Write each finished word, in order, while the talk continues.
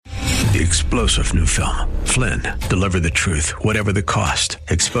the explosive new film, Flynn, deliver the truth, whatever the cost.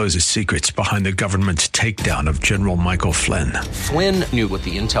 Exposes secrets behind the government's takedown of General Michael Flynn. Flynn knew what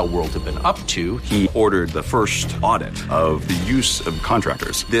the intel world had been up to. He ordered the first audit of the use of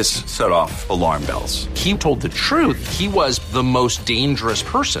contractors. This set off alarm bells. He told the truth. He was the most dangerous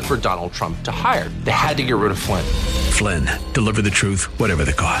person for Donald Trump to hire. They had to get rid of Flynn. Flynn, deliver the truth, whatever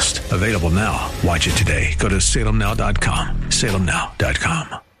the cost. Available now. Watch it today. Go to salemnow.com.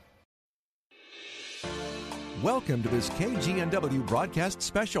 salemnow.com. Welcome to this KGNW broadcast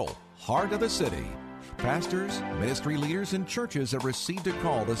special, Heart of the City. Pastors, ministry leaders, and churches have received a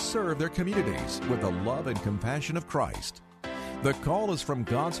call to serve their communities with the love and compassion of Christ. The call is from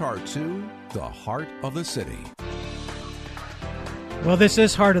God's heart to the heart of the city. Well, this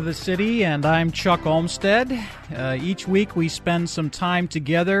is Heart of the City, and I'm Chuck Olmstead. Each week we spend some time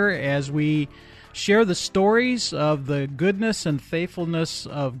together as we share the stories of the goodness and faithfulness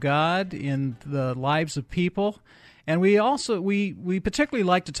of God in the lives of people. And we particularly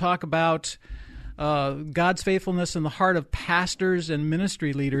like to talk about God's faithfulness in the heart of pastors and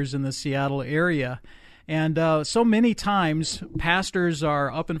ministry leaders in the Seattle area. And so many times pastors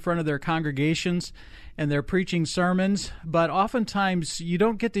are up in front of their congregations and they're preaching sermons, but oftentimes you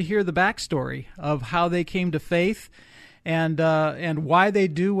don't get to hear the backstory of how they came to faith and why they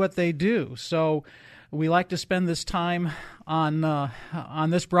do what they do. So we like to spend this time on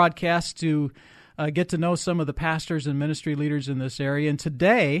this broadcast to get to know some of the pastors and ministry leaders in this area. And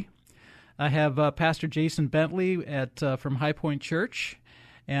today I have Pastor Jason Bentley from High Point Church.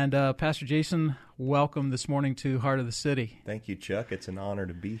 And Pastor Jason, welcome this morning to Heart of the City. Thank you, Chuck. It's an honor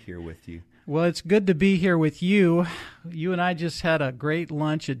to be here with you. Well, it's good to be here with you. You and I just had a great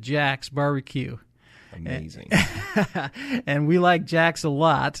lunch at Jack's Barbecue. Amazing. And we like Jack's a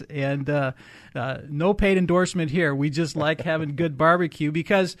lot. And no paid endorsement here. We just like having good barbecue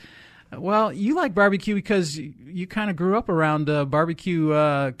because, well, you like barbecue because you kind of grew up around barbecue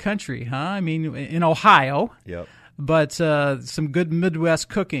country, huh? I mean, in Ohio. Yep. But some good Midwest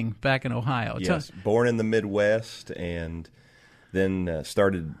cooking back in Ohio. Yes, born in the Midwest and then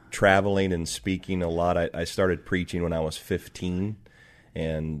started traveling and speaking a lot. I started preaching when I was 15,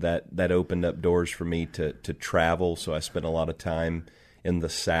 and that opened up doors for me to travel. So I spent a lot of time in the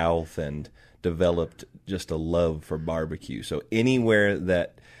South and developed just a love for barbecue. So anywhere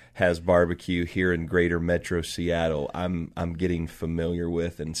that has barbecue here in greater Metro Seattle, I'm getting familiar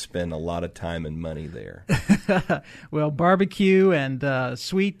with and spend a lot of time and money there. Well, barbecue and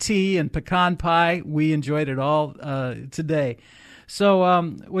sweet tea and pecan pie, we enjoyed it all today. So,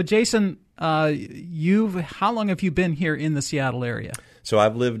 well, Jason, how long have you been here in the Seattle area? So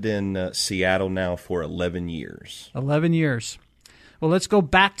I've lived in Seattle now for 11 years. 11 years. Well, let's go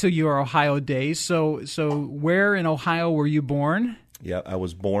back to your Ohio days. So where in Ohio were you born? Yeah, I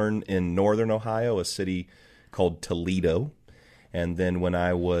was born in northern Ohio, a city called Toledo. And then when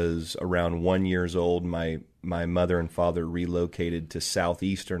I was around 1 year old, my mother and father relocated to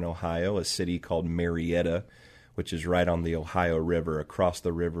southeastern Ohio, a city called Marietta, which is right on the Ohio River, across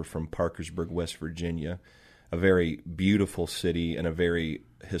the river from Parkersburg, West Virginia. A very beautiful city and a very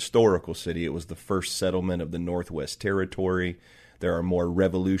historical city. It was the first settlement of the Northwest Territory. There are more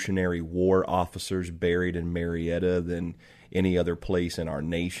Revolutionary War officers buried in Marietta than any other place in our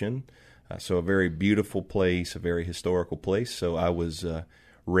nation. So a very beautiful place, a very historical place. So I was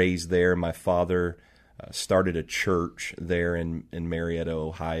raised there. My father started a church there in Marietta,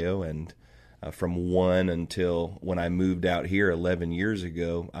 Ohio, and from 1 until when I moved out here 11 years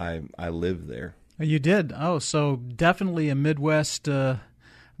ago, I lived there. You did? Oh, so definitely a Midwest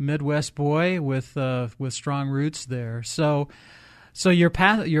boy with strong roots there. So your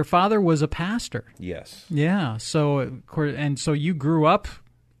father was a pastor. Yes. Yeah. So you grew up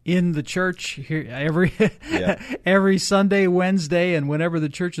in the church here every Sunday, Wednesday, and whenever the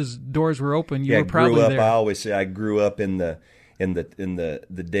church's doors were open, you were probably there. I always say I grew up in the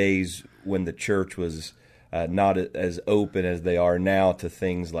days when the church was not as open as they are now to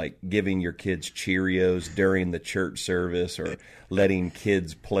things like giving your kids Cheerios during the church service or letting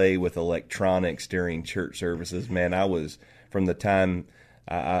kids play with electronics during church services. Man, I was, from the time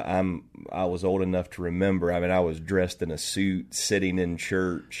I was old enough to remember, I mean, I was dressed in a suit, sitting in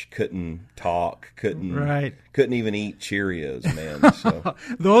church, couldn't talk, couldn't even eat Cheerios, man. So.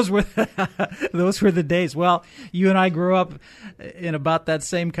 Those were the days. Well, you and I grew up in about that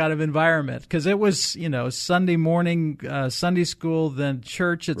same kind of environment because it was, Sunday morning, Sunday school, then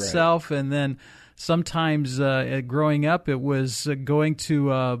church itself, and then sometimes growing up, it was going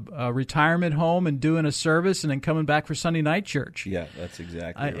to a retirement home and doing a service and then coming back for Sunday night church. Yeah, that's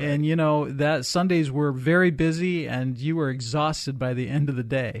exactly right. And, that Sundays were very busy, and you were exhausted by the end of the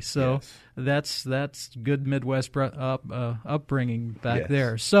day. So that's good Midwest upbringing back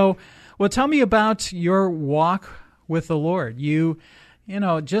there. So, well, tell me about your walk with the Lord.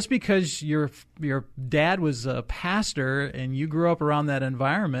 Just because your dad was a pastor and you grew up around that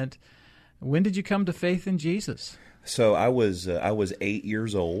environment, when did you come to faith in Jesus? So I was 8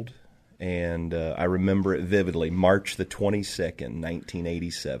 years old, and I remember it vividly. March the 22nd,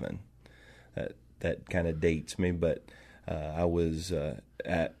 1987. That kind of dates me, but I was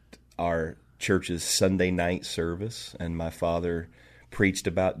at our church's Sunday night service, and my father preached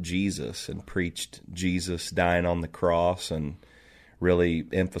about Jesus and preached Jesus dying on the cross, and really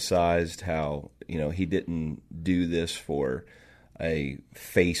emphasized how he didn't do this for a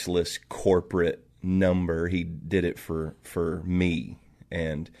faceless corporate number. He did it for me,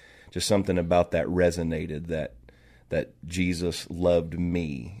 and just something about that resonated, that Jesus loved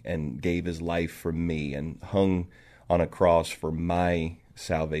me and gave his life for me and hung on a cross for my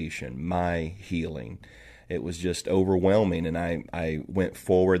salvation, my healing. It was just overwhelming, and I went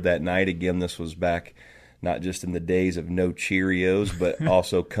forward that night. Again, this was back not just in the days of no Cheerios, but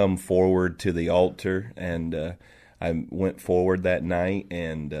also come forward to the altar, and I went forward that night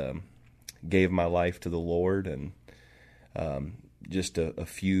and gave my life to the Lord, and just a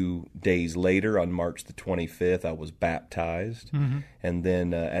few days later, on March the 25th, I was baptized. Mm-hmm. And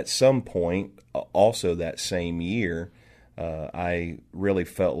then at some point, also that same year, I really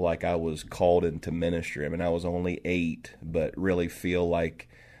felt like I was called into ministry. I mean, I was only 8, but really feel like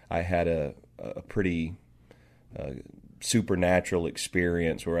I had a pretty supernatural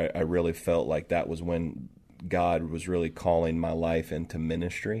experience where I really felt like that was when God was really calling my life into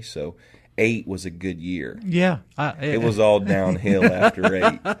ministry. So 8 was a good year. Yeah. It was all downhill after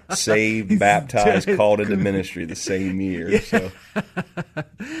 8. Saved, baptized, called into ministry the same year. Yeah. So,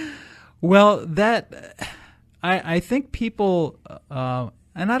 well, I think people,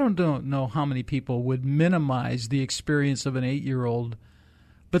 and I don't know how many people would minimize the experience of an 8-year-old,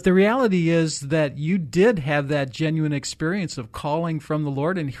 but the reality is that you did have that genuine experience of calling from the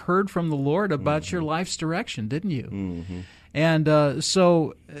Lord and heard from the Lord about your life's direction, didn't you? Mm-hmm. And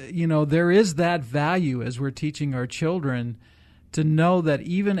so, there is that value as we're teaching our children to know that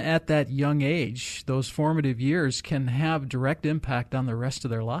even at that young age, those formative years can have direct impact on the rest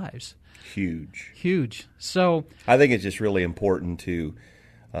of their lives. Huge. So I think it's just really important to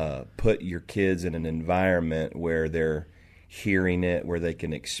put your kids in an environment where they're hearing it, where they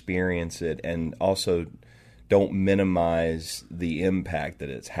can experience it, and also don't minimize the impact that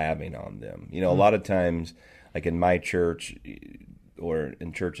it's having on them. A lot of times, like in my church or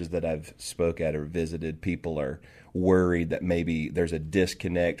in churches that I've spoke at or visited, people are worried that maybe there's a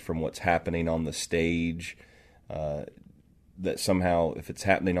disconnect from what's happening on the stage, that somehow if it's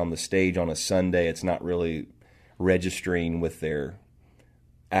happening on the stage on a Sunday, it's not really registering with their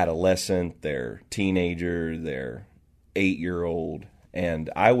adolescent, their teenager, their 8-year-old. And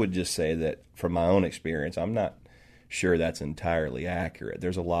I would just say that from my own experience, I'm not sure that's entirely accurate.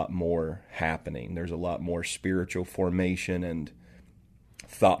 There's a lot more happening. There's a lot more spiritual formation and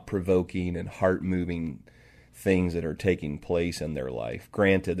thought-provoking and heart-moving things that are taking place in their life.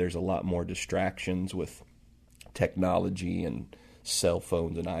 Granted, there's a lot more distractions with technology and cell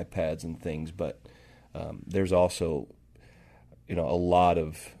phones and iPads and things, but there's also, a lot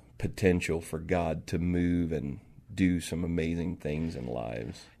of potential for God to move and do some amazing things in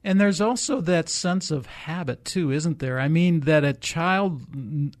lives. And there's also that sense of habit, too, isn't there? I mean, that a child,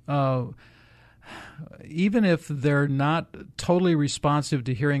 even if they're not totally responsive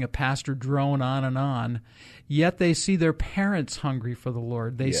to hearing a pastor drone on and on, yet they see their parents hungry for the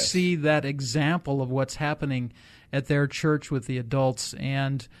Lord. They see that example of what's happening at their church with the adults,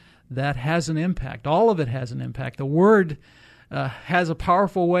 and that has an impact. All of it has an impact. The Word has a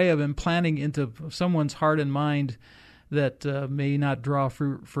powerful way of implanting into someone's heart and mind that may not draw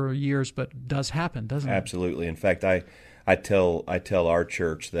fruit for years, but does happen, doesn't it? Absolutely. In fact, I tell our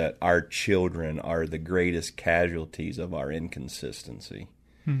church that our children are the greatest casualties of our inconsistency.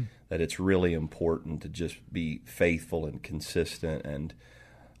 That it's really important to just be faithful and consistent. And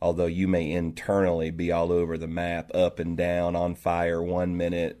although you may internally be all over the map, up and down, on fire 1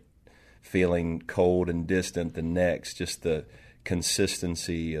 minute, feeling cold and distant the next, just the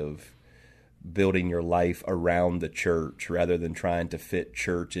consistency of building your life around the church rather than trying to fit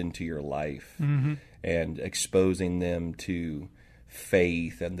church into your life, and exposing them to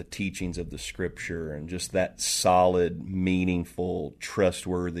faith and the teachings of the Scripture and just that solid, meaningful,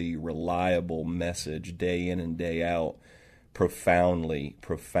 trustworthy, reliable message day in and day out profoundly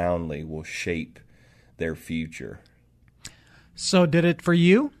will shape their future. So did it for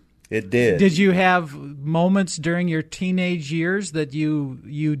you? It did. Did you have moments during your teenage years that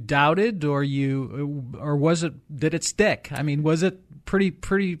you doubted, or was it, did it stick? I mean, was it pretty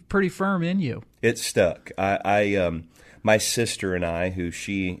firm in you? It stuck. My sister and I,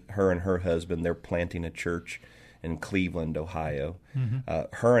 her and her husband, they're planting a church in Cleveland, Ohio.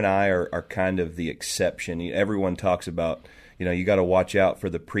 Mm-hmm. Her and I are kind of the exception. Everyone talks about, you got to watch out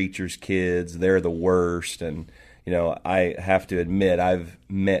for the preacher's kids. They're the worst. And, I have to admit, I've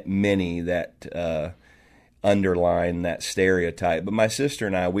met many that underline that stereotype. But my sister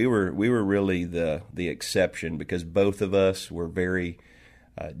and I, we were really the exception, because both of us were very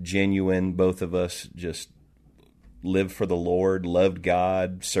genuine. Both of us just lived for the Lord, loved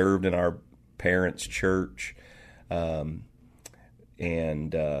God, served in our parents' church. And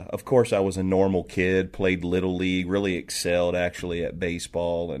of course, I was a normal kid, played Little League, really excelled actually at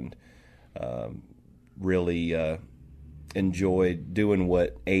baseball, and really enjoyed doing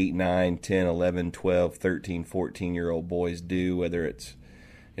what 8, 9, 10, 11, 12, 13, 14-year-old boys do, whether it's,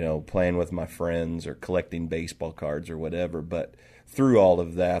 playing with my friends or collecting baseball cards or whatever. But through all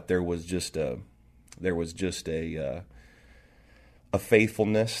of that, there was just a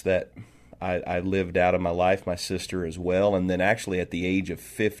faithfulness that I lived out of my life, my sister as well. And then actually at the age of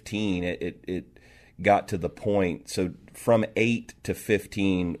 15, it got to the point. So from 8 to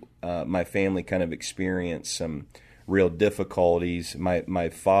 15, my family kind of experienced some real difficulties. My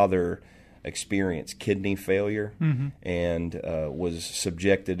father experienced kidney failure, mm-hmm. and was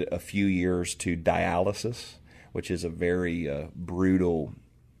subjected a few years to dialysis, which is a very brutal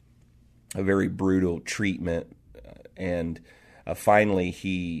treatment. And finally,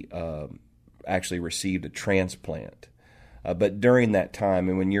 he actually received a transplant. But during that time,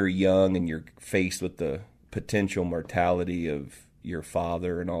 and when you're young and you're faced with the potential mortality of your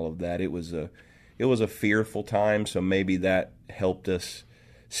father and all of that, it was a fearful time. So maybe that helped us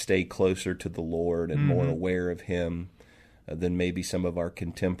stay closer to the Lord and mm-hmm. more aware of Him than maybe some of our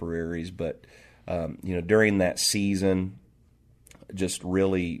contemporaries. But during that season, just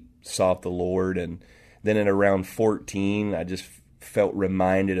really sought the Lord. And then at around 14, I just felt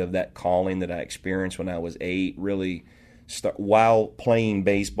reminded of that calling that I experienced when I was 8. Really, while playing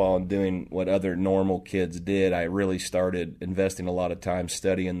baseball and doing what other normal kids did, I really started investing a lot of time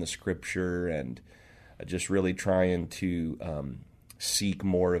studying the Scripture and just really trying to seek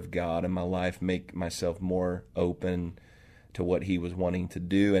more of God in my life, make myself more open to what He was wanting to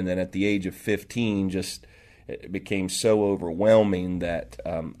do. And then at the age of 15, it became so overwhelming that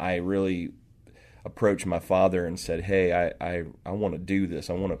I really approached my father and said, "Hey, I want to do this.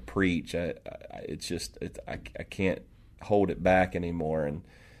 I want to preach. I can't hold it back anymore." And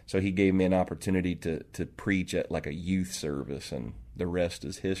so he gave me an opportunity to preach at like a youth service, and the rest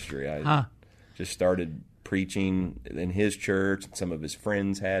is history. I just started preaching in his church, and some of his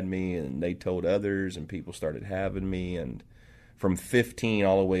friends had me, and they told others, and people started having me. And from 15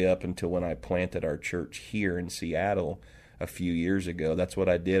 all the way up until when I planted our church here in Seattle a few years ago, that's what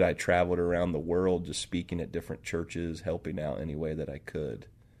I did. I traveled around the world just speaking at different churches, helping out any way that I could.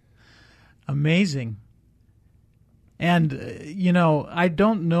 Amazing. And, I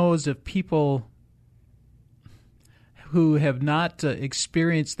don't know as if people who have not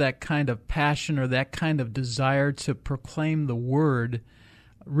experienced that kind of passion or that kind of desire to proclaim the Word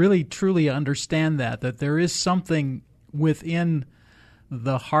really truly understand that there is something within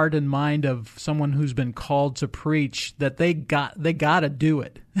the heart and mind of someone who's been called to preach that they got to do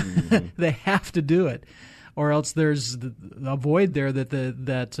it. Mm-hmm. They have to do it, or else there's a void there that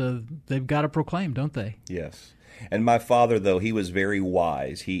they've got to proclaim, don't they? Yes. And my father, though, he was very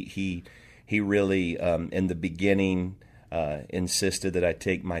wise. He really, in the beginning, insisted that I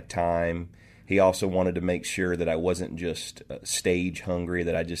take my time. He also wanted to make sure that I wasn't just stage hungry,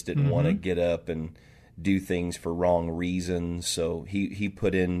 that I just didn't mm-hmm. want to get up and do things for wrong reasons. So he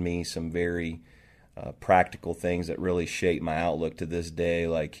put in me some very practical things that really shaped my outlook to this day.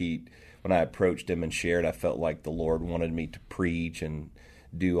 Like when I approached him and shared, I felt like the Lord wanted me to preach and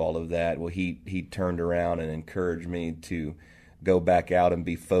do all of that. Well, he turned around and encouraged me to go back out and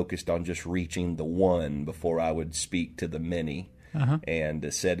be focused on just reaching the one before I would speak to the many. Uh-huh.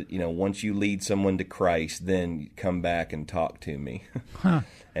 And said, once you lead someone to Christ, then come back and talk to me. Huh.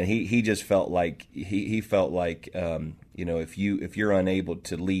 And he just felt like he felt like if you're unable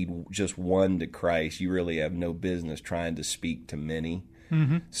to lead just one to Christ, you really have no business trying to speak to many.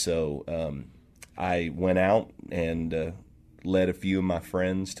 Mm-hmm. So I went out and led a few of my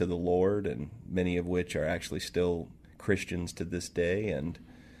friends to the Lord, and many of which are actually still Christians to this day, and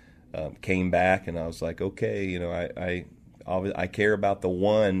came back, and I was like, okay, you know, I care about the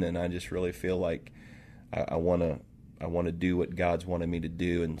one, and I just really feel like I want to do what God's wanted me to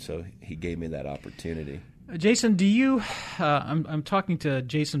do, and so He gave me that opportunity. Jason, do you? I'm talking to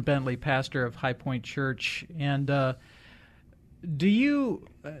Jason Bentley, pastor of High Point Church, and do you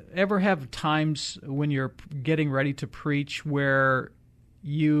ever have times when you're getting ready to preach where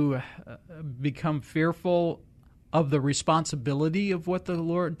you become fearful of the responsibility of what the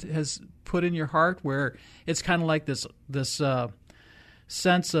Lord has put in your heart, where it's kind of like this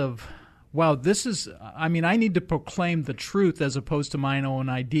sense of, wow, this is, I mean, I need to proclaim the truth as opposed to my own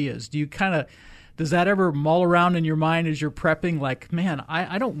ideas. Does that ever mull around in your mind as you're prepping, like, man,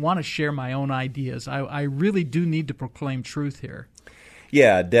 I don't want to share my own ideas. I really do need to proclaim truth here.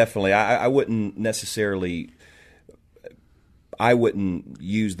 Yeah, definitely. I wouldn't necessarily, I wouldn't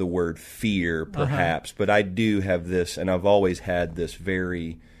use the word fear, perhaps, but I do have this, and I've always had this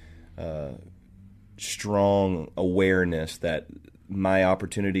very strong awareness that my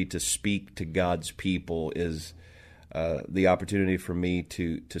opportunity to speak to God's people is the opportunity for me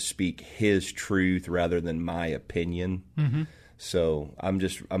to speak His truth rather than my opinion. Mm-hmm. So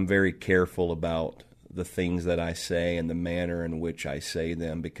I'm very careful about the things that I say and the manner in which I say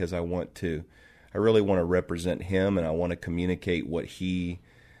them, because I really want to represent Him, and I want to communicate what He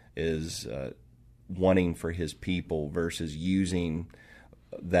is wanting for His people versus using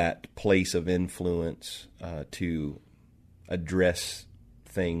that place of influence to address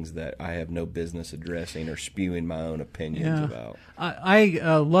things that I have no business addressing or spewing my own opinions about. I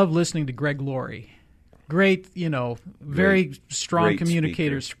love listening to Greg Laurie. Great, very strong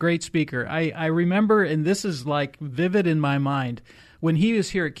communicators, great speaker. I remember, and this is like vivid in my mind, when he was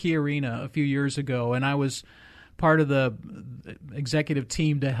here at Key Arena a few years ago, and I was part of the executive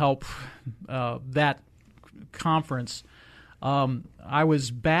team to help that conference. I was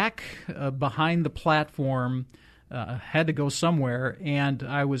back behind the platform, had to go somewhere, and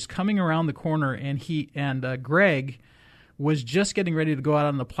I was coming around the corner, and Greg was just getting ready to go out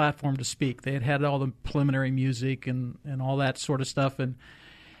on the platform to speak. They had all the preliminary music and all that sort of stuff, and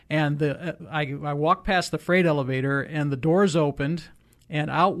I walked past the freight elevator, and the doors opened, and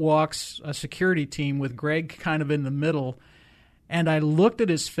out walks a security team with Greg kind of in the middle, and I looked at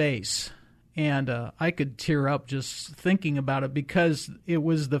his face, and I could tear up just thinking about it, because it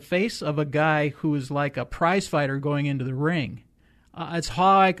was the face of a guy who was like a prize fighter going into the ring. It's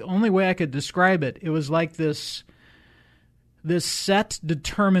only way I could describe it. It was like this set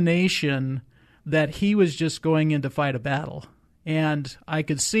determination that he was just going in to fight a battle. And I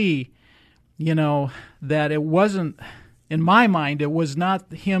could see, that it wasn't, in my mind, it was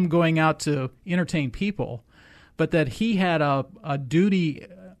not him going out to entertain people, but that he had a duty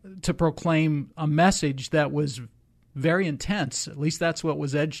to proclaim a message that was very intense. At least that's what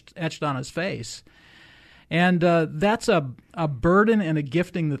was etched on his face. And that's a burden and a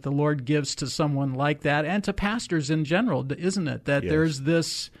gifting that the Lord gives to someone like that, and to pastors in general, isn't it? That yes. There's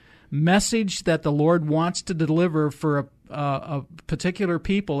this message that the Lord wants to deliver for a particular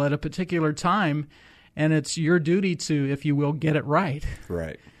people at a particular time, and it's your duty to, if you will, get it right.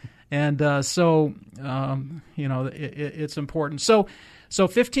 Right. And it's important. So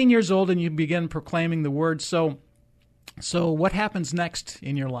 15 years old, and you begin proclaiming the word. So what happens next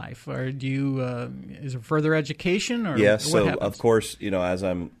in your life? Or do you is there further education? Or yeah, what so happens? Of course, as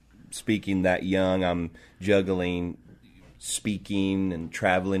I'm speaking that young, I'm juggling speaking and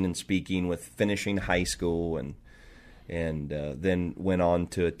traveling and speaking with finishing high school, and then went on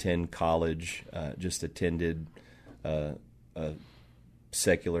to attend college. Just attended a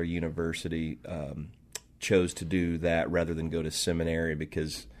secular university. Chose to do that rather than go to seminary,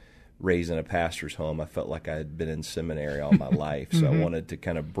 because raised in a pastor's home, I felt like I had been in seminary all my life. So I wanted to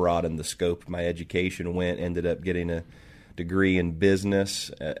kind of broaden the scope of my education. Ended up getting a degree in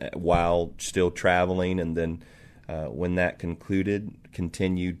business while still traveling, and then when that concluded,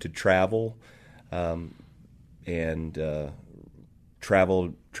 continued to travel, and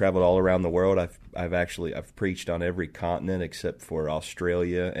traveled all around the world. I've preached on every continent except for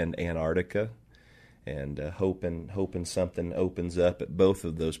Australia and Antarctica. And hoping something opens up at both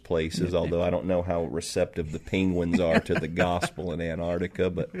of those places, although I don't know how receptive the penguins are to the gospel in Antarctica,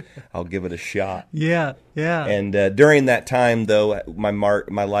 but I'll give it a shot. Yeah. And during that time, though,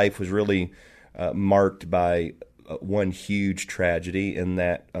 my life was really marked by one huge tragedy, in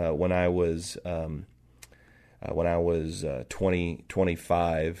that when I was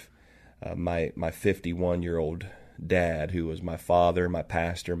 25, my 51-year-old dad, who was my father, my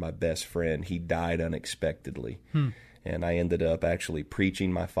pastor, my best friend, he died unexpectedly. And I ended up actually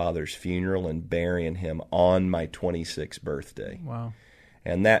preaching my father's funeral and burying him on my 26th birthday. Wow.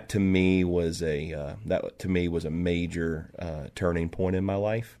 And that to me was a major turning point in my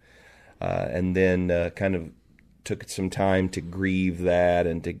life. And then kind of took some time to grieve that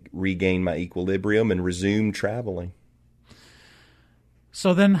and to regain my equilibrium and resume traveling.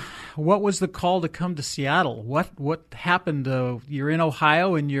 So then, what was the call to come to Seattle? What happened? You're in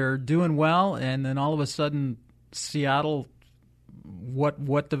Ohio and you're doing well, and then all of a sudden, Seattle.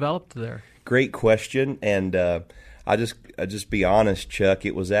 What developed there? Great question, and I just be honest, Chuck.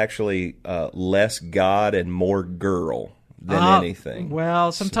 It was actually less God and more girl than anything.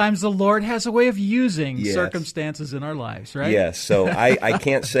 Well, sometimes the Lord has a way of using circumstances in our lives, right? Yes. So I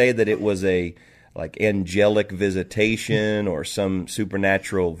can't say that it was a like angelic visitation or some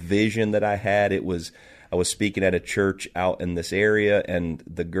supernatural vision that I had. I was speaking at a church out in this area, and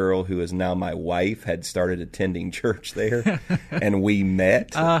the girl who is now my wife had started attending church there, and we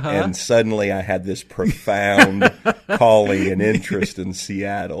met, and suddenly I had this profound calling and interest in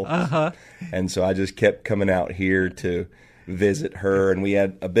Seattle. And so I just kept coming out here to visit her, and we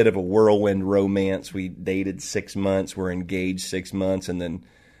had a bit of a whirlwind romance. We dated 6 months, were engaged 6 months, and then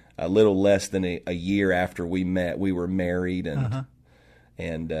a little less than a year after we met, we were married and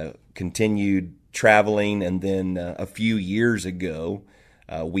continued traveling. And then a few years ago,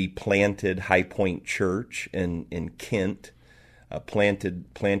 we planted High Point Church in Kent.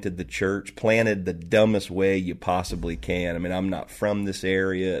 Planted the church, planted the dumbest way you possibly can. I mean, I'm not from this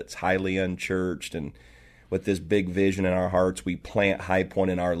area. It's highly unchurched, and with this big vision in our hearts, we plant High Point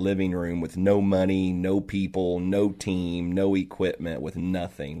in our living room with no money, no people, no team, no equipment, with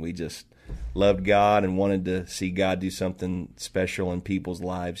nothing. We just loved God and wanted to see God do something special in people's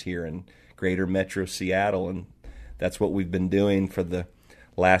lives here in greater Metro Seattle. And that's what we've been doing for the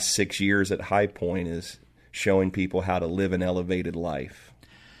last 6 years at High Point, is showing people how to live an elevated life.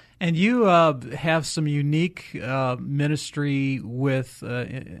 And you have some unique ministry with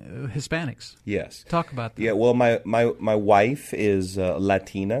Hispanics. Yes. Talk about that. Yeah, well, my wife is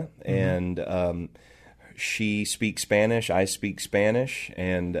Latina, and she speaks Spanish, I speak Spanish,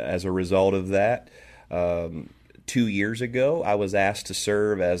 and as a result of that, 2 years ago, I was asked to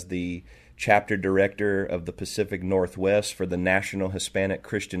serve as the chapter director of the Pacific Northwest for the National Hispanic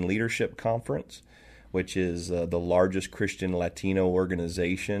Christian Leadership Conference, which is the largest Christian Latino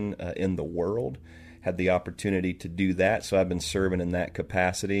organization in the world. Had the opportunity to do that, so I've been serving in that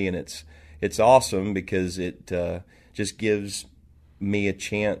capacity, and it's awesome because it just gives me a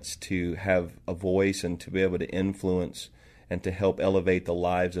chance to have a voice and to be able to influence and to help elevate the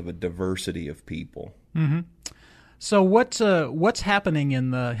lives of a diversity of people. Mm-hmm. So what's happening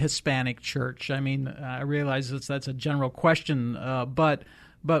in the Hispanic church? I mean, I realize that's a general question, but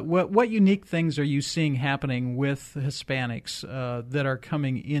what unique things are you seeing happening with Hispanics that are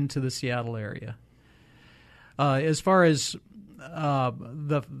coming into the Seattle area? As far as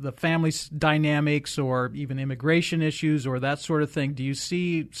the family dynamics or even immigration issues or that sort of thing, do you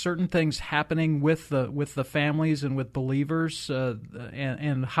see certain things happening with the families and with believers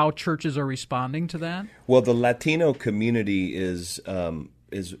and how churches are responding to that? Well, the Latino community is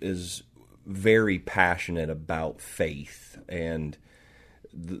very passionate about faith, and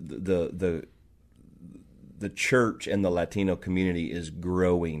the church and the Latino community is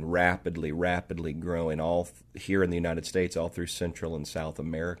growing rapidly growing all here in the United States, all through Central and South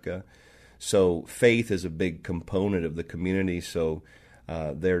America. So faith is a big component of the community. So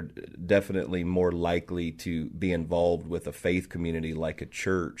they're definitely more likely to be involved with a faith community like a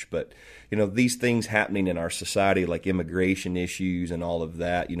church. But these things happening in our society, like immigration issues and all of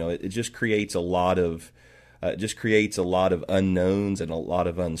that, it just creates a lot of unknowns and a lot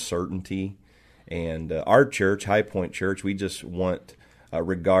of uncertainty. And our church, High Point Church, we just want,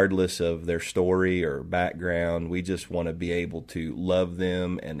 regardless of their story or background, we just want to be able to love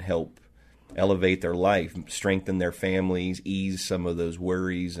them and help elevate their life, strengthen their families, ease some of those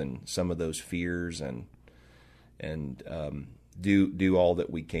worries and some of those fears, and do all that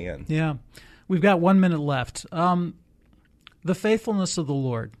we can. Yeah. We've got 1 minute left. The faithfulness of the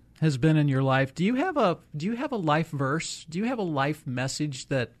Lord has been in your life. Do you have a life verse? Do you have a life message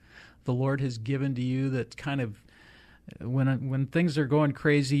that the Lord has given to you that kind of, when things are going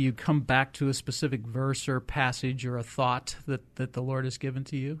crazy, you come back to a specific verse or passage or a thought that the Lord has given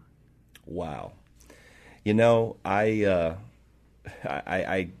to you? Wow. I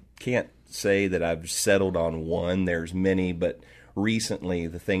can't say that I've settled on one. There's many, but recently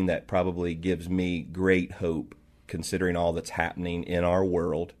the thing that probably gives me great hope, considering all that's happening in our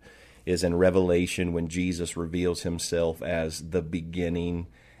world, is in Revelation when Jesus reveals himself as the beginning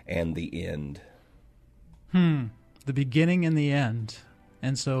and the end. the beginning and the end.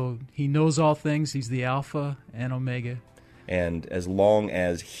 And so he knows all things. He's the Alpha and Omega. And as long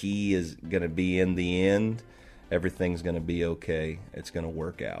as he is going to be in the end, everything's going to be okay. It's going to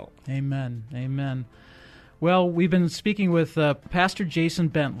work out. Amen. Amen. Well, we've been speaking with Pastor Jason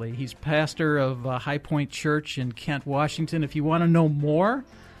Bentley. He's pastor of High Point Church in Kent, Washington. If you want to know more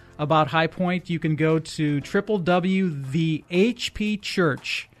about High Point, you can go to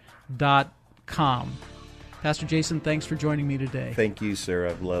www.thehpchurch.com. Pastor Jason, thanks for joining me today. Thank you, sir.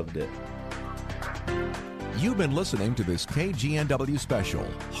 I've loved it. You've been listening to this KGNW special,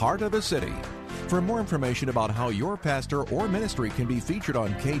 Heart of the City. For more information about how your pastor or ministry can be featured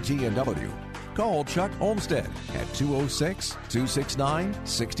on KGNW, call Chuck Olmsted at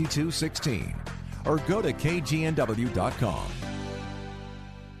 206-269-6216 or go to kgnw.com.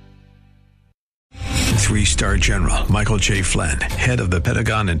 3-star General Michael J. Flynn, head of the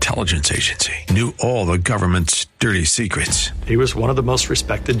Pentagon Intelligence Agency, knew all the government's dirty secrets. He was one of the most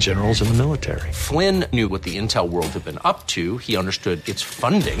respected generals in the military. Flynn knew what the intel world had been up to. He understood its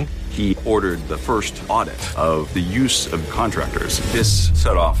funding. He ordered the first audit of the use of contractors. This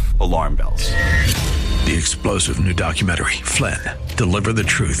set off alarm bells. The explosive new documentary, Flynn, Deliver the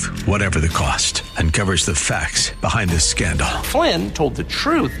Truth, Whatever the Cost, uncovers the facts behind this scandal. Flynn told the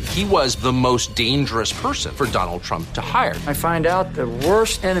truth. He was the most dangerous person for Donald Trump to hire. I find out the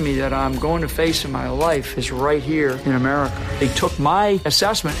worst enemy that I'm going to face in my life is right here in America. They took my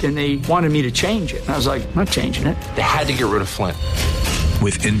assessment and they wanted me to change it. And I was like, I'm not changing it. They had to get rid of Flynn.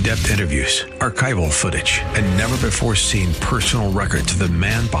 With in-depth interviews, archival footage, and never-before-seen personal records of the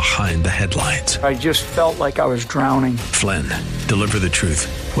man behind the headlines. I just felt like I was drowning. Flynn, Deliver the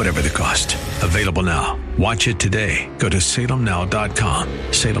Truth, Whatever the Cost. Available now. Watch it today. Go to salemnow.com.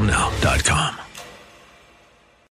 salemnow.com.